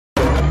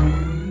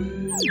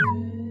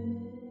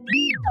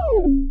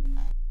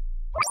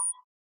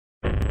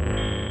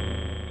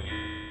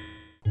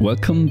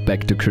Welcome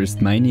back to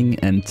Cursed Mining,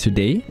 and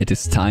today it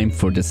is time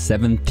for the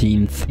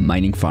 17th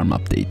mining farm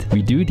update.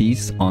 We do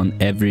these on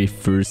every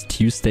first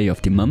Tuesday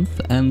of the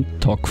month and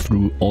talk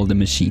through all the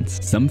machines.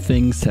 Some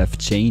things have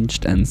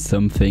changed and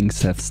some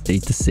things have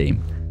stayed the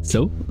same.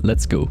 So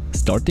let's go.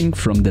 Starting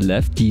from the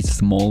left, the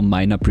small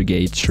miner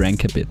brigade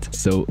shrank a bit.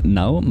 So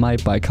now my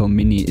Baikal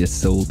Mini is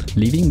sold,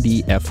 leaving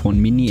the F1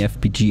 Mini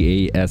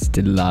FPGA as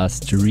the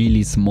last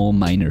really small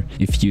miner,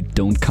 if you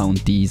don't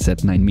count the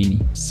Z9 Mini.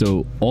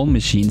 So all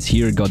machines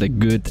here got a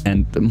good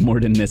and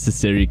more than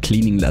necessary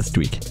cleaning last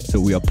week.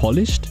 So we are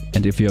polished,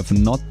 and if you have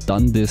not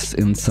done this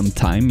in some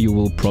time, you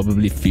will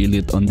probably feel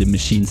it on the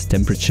machine's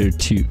temperature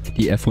too.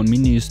 The F1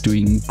 Mini is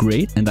doing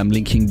great, and I'm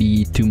linking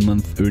the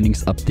 2-month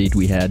earnings update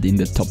we had in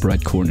the top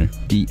right corner.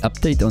 The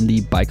update on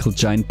the Baikal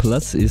Giant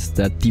Plus is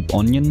that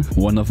DeepOnion,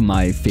 one of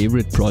my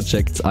favorite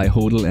projects I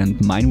hodl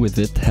and mine with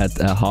it, had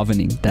a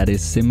halvening that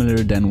is similar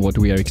than what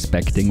we are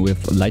expecting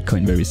with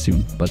Litecoin very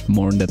soon, but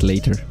more on that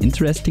later.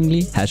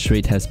 Interestingly, hash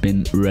rate has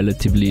been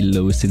relatively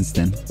low since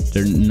then.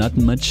 There's not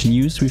much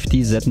news with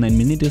the Z9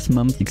 Mini this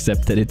month,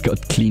 except that it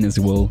got clean as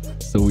well.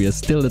 So we are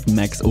still at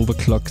max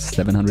overclock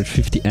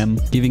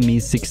 750M, giving me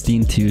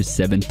 16 to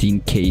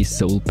 17k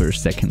SOL per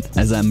second.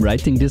 As I'm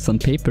writing this on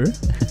paper,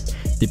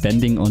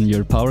 depending on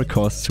your power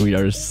costs, we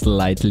are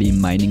slightly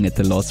mining at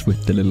a loss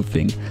with the little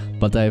thing,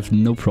 but I have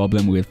no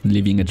problem with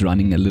leaving it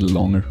running a little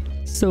longer.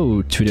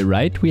 So to the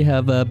right we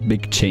have a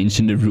big change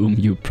in the room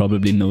you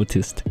probably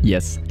noticed.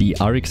 Yes, the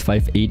RX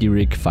 580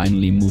 rig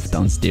finally moved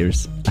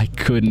downstairs. I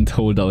couldn't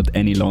hold out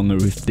any longer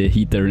with the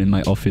heater in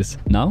my office.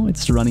 Now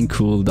it's running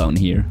cool down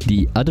here.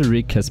 The other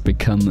rig has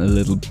become a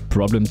little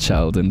problem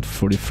child, and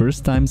for the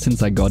first time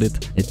since I got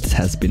it, it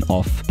has been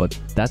off, but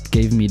that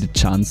gave me the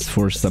chance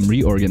for some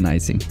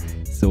reorganizing.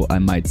 So I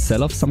might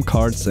sell off some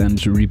cards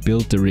and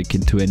rebuild the rig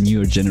into a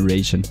newer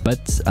generation,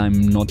 but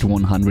I'm not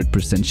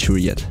 100% sure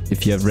yet.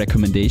 If you have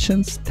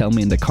recommendations, tell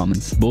me in the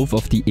comments. Both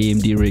of the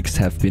AMD rigs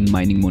have been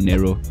mining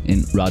Monero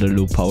in rather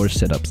low power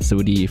setups, so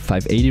the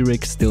 580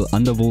 rig still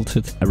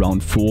undervolted,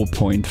 around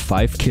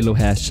 4.5 kilo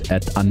hash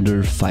at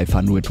under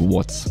 500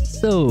 watts.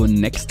 So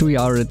next we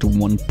are at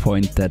one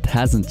point that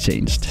hasn't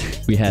changed.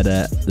 We had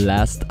a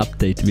last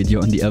update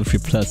video on the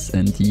L3 Plus,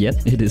 and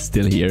yet it is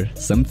still here.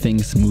 Some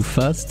things move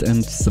fast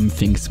and some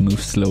things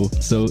move slow.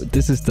 So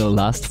this is the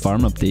last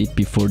farm update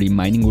before the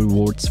mining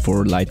rewards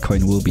for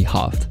Litecoin will be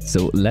halved.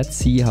 So let's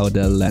see how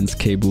the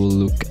landscape will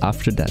look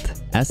after that.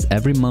 As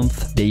every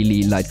month,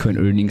 daily Litecoin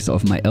earnings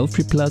of my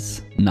L3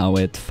 Plus, now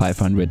at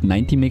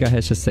 590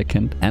 megahash a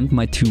second, and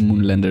my 2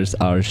 Moonlanders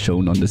are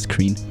shown on the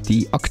screen.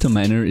 The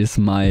Octominer is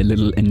my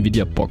little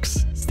Nvidia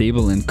box,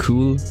 stable and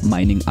cool,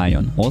 mining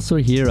aeon. Also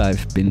here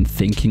I've been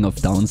thinking of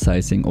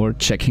downsizing or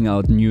checking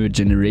out newer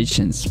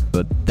generations,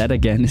 but that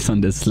again is on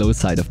the slow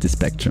side of the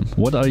spectrum.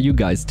 What are you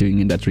guys doing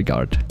in that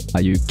regard?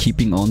 Are you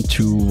keeping on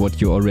to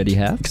what you already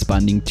have,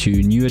 expanding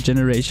to newer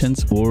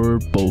generations, or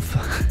both?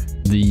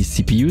 The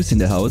CPUs in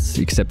the house,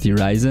 except the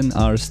Ryzen,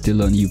 are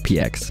still on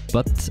UPX,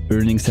 but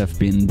earnings have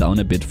been down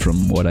a bit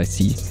from what I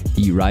see.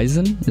 The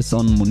Ryzen is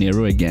on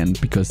Monero again,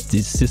 because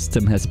this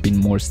system has been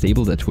more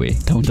stable that way.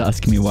 Don't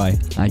ask me why.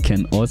 I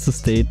can also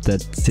state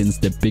that since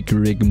the big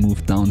rig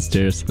moved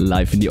downstairs,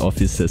 life in the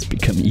office has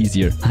become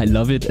easier. I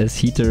love it as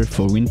heater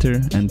for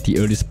winter and the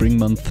early spring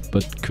month,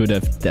 but could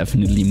have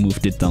definitely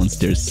moved it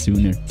downstairs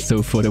sooner.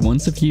 So for the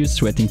ones of you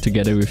sweating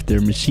together with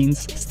their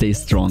machines, stay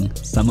strong.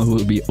 Summer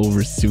will be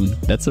over soon.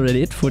 That's already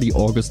it for the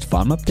August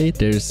farm update.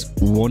 There's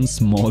one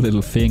small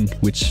little thing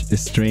which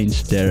is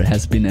strange. There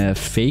has been a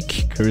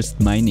fake Cursed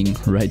Mining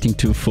writing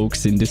to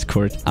folks in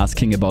Discord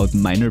asking about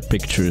miner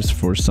pictures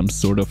for some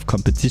sort of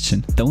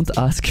competition. Don't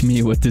ask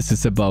me what this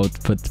is about,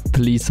 but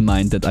please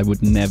mind that I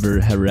would never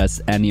harass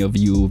any of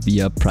you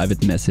via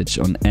private message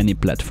on any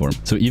platform.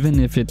 So even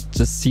if it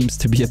just seems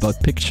to be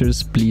about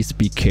pictures, please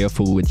be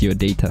careful with your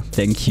data.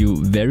 Thank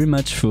you very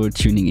much for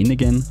tuning in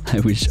again. I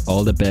wish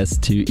all the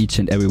best to each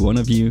and every one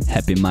of you.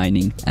 Happy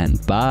mining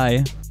and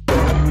bye!